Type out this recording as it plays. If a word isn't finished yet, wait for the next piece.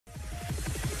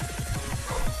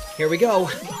Here we go.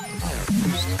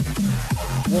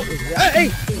 What was that? Hey!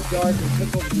 Dark and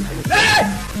took over the hey!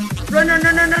 Run, run,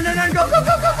 run, run, run, run, run, go, go, go,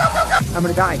 go, go, go, go! I'm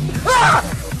gonna die. Ah!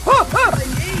 Oh, oh.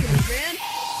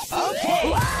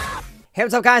 Hey,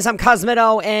 what's up, guys? I'm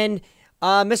Cosmitto, and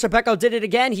Mr. BECKO did it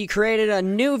again. He created a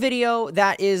new video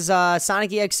that is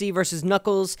SONIC.exe versus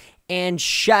Knuckles and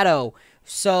Shadow.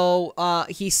 So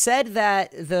he said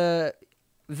that the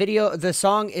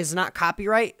song is not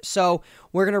copyright, so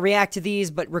we're gonna react to these.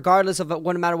 But regardless of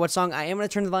no matter what song, I am gonna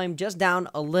turn the volume just down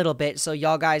a little bit so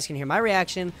y'all guys can hear my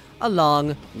reaction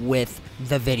along with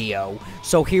the video.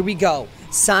 So here we go.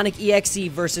 SONIC.exe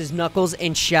versus Knuckles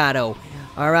and Shadow.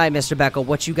 All right, Mr. BECKO,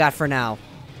 what you got for now?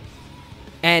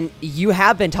 And you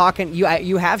have been talking.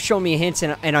 You have shown me hints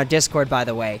in our Discord, by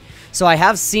the way. So I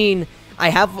have seen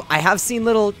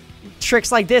little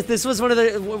tricks like this. This was one of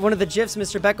the gifs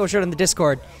Mr. BECKO showed in the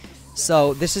Discord.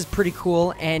 So this is pretty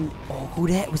cool. And oh, who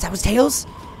that was Tails?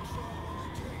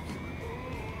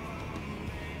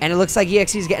 And it looks like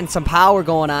EXE's getting some power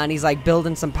going on. He's like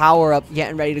building some power up,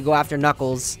 getting ready to go after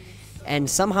Knuckles. And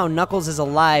somehow Knuckles is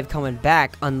alive, coming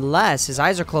back, unless his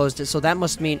eyes are closed. So that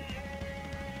must mean,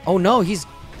 oh no, he's,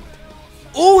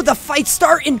 oh, the fight's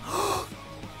starting.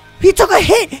 He took a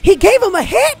hit. He gave him a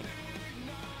hit.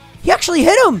 He actually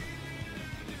hit him.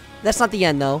 That's not the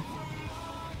end, though.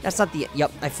 That's not the...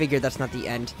 Yep, I figured that's not the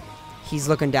end. He's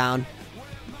looking down.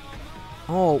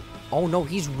 Oh, oh no,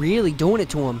 he's really doing it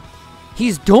to him.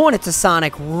 He's doing it to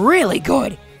Sonic really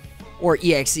good. Or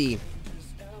EXE.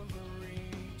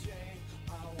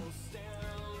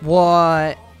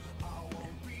 What?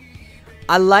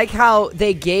 I like how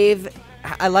they gave...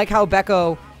 I like how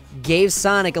BECKO gave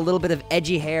Sonic a little bit of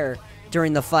edgy hair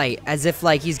during the fight. As if,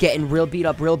 like, he's getting real beat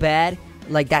up real bad.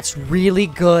 Like, that's really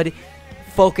good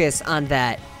focus on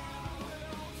that.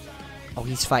 Oh,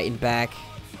 he's fighting back.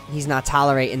 He's not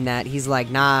tolerating that. He's like,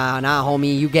 nah,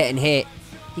 homie, you getting hit.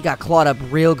 He got clawed up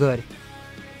real good.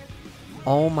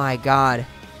 Oh my god.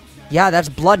 Yeah, that's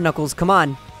blood, Knuckles. Come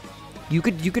on. You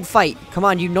could fight. Come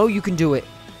on, you know you can do it.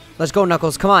 Let's go,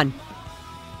 Knuckles. Come on.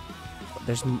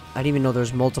 I didn't even know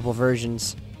there's multiple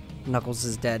versions. Knuckles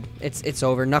is dead. It's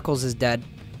over. Knuckles is dead.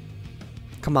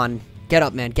 Come on. Get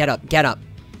up, man. Get up. Get up.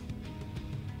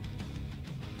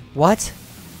 What?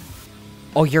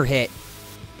 Oh, you're hit.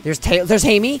 There's Tail. There's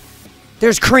Amy.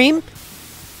 There's Cream.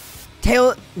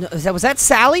 Tail. No, was that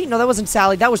Sally? No, that wasn't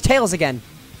Sally. That was Tails again.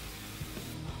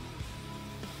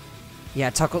 Yeah,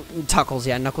 Tuckles.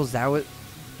 Yeah, Knuckles. That was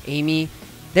Amy.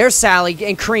 There's Sally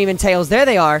and Cream and Tails. There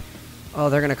they are. Oh,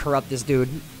 they're gonna corrupt this dude.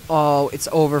 Oh, it's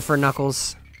over for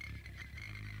Knuckles.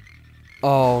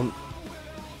 Oh.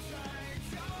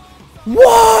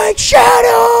 What?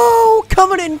 Shadow!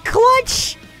 Coming in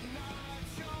clutch!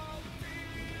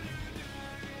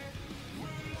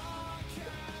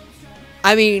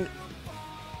 I mean,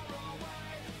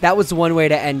 that was one way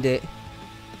to end it.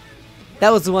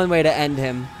 That was one way to end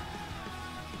him.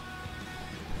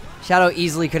 Shadow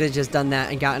easily could have just done that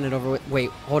and gotten it over with.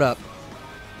 Wait, hold up.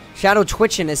 Shadow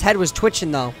twitching. His head was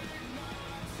twitching, though.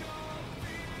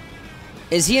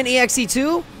 Is he an EXE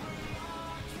too?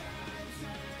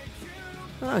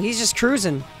 Oh, he's just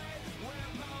cruising.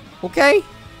 Okay.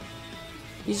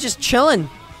 He's just chilling.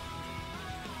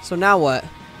 So now what?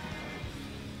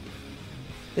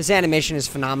 This animation is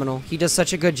phenomenal. He does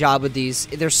such a good job with these.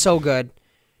 They're so good.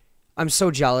 I'm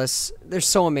so jealous. They're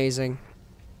so amazing.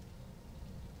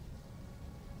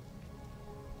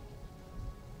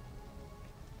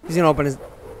 He's gonna open his...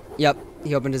 Yep,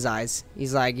 he opened his eyes.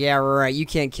 He's like, yeah, right, you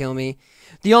can't kill me.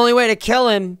 The only way to kill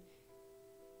him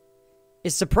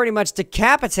is to pretty much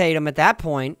decapitate him at that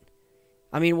point.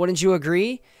 I mean, wouldn't you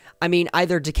agree? I mean,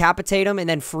 either decapitate him and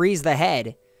then freeze the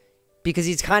head. Because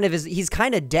he's kind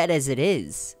of dead as it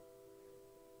is.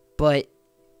 But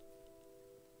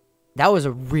that was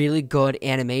a really good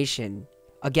animation.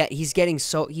 Again, he's getting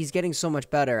so much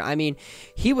better. I mean,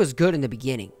 he was good in the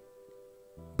beginning.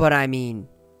 But I mean,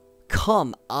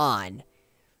 come on.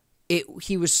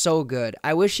 He was so good.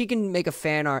 I wish he can make a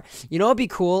fan art. You know what'd be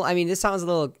cool? I mean, this sounds a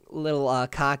little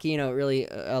cocky, you know, really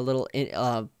a little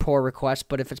poor request,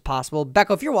 but if it's possible,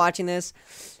 BECKO, if you're watching this,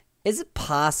 is it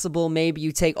possible maybe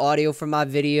you take audio from my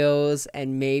videos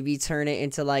and maybe turn it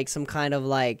into like some kind of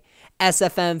like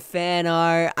SFM fan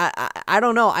art? I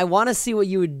don't know. I want to see what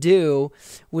you would do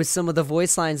with some of the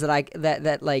voice lines that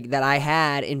I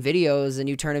had in videos, and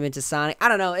you turn them into Sonic. I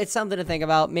don't know. It's something to think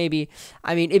about. Maybe.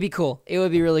 I mean, it'd be cool. It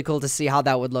would be really cool to see how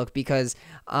that would look, because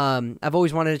I've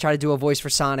always wanted to try to do a voice for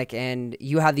Sonic, and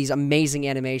you have these amazing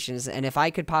animations. And if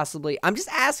I could possibly, I'm just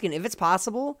asking if it's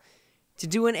possible to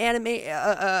do an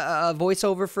a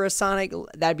voiceover for a Sonic.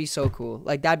 That'd be so cool.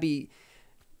 Like, that'd be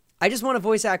I just want to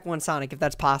voice act one Sonic if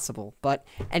that's possible. But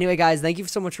anyway, guys, thank you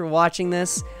so much for watching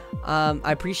this.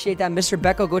 I appreciate that. Mr.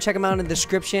 BECKO, go check him out in the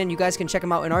description. You guys can check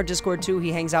him out in our Discord too.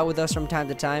 He hangs out with us from time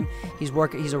to time. He's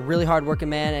a really hard working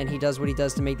man, and he does what he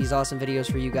does to make these awesome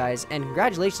videos for you guys. And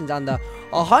congratulations on the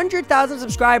 100,000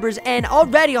 subscribers and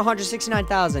already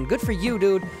 169,000. Good for you,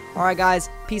 dude. All right, guys,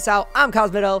 peace out. I'm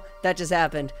Cosmitto. That just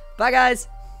happened. Bye, guys.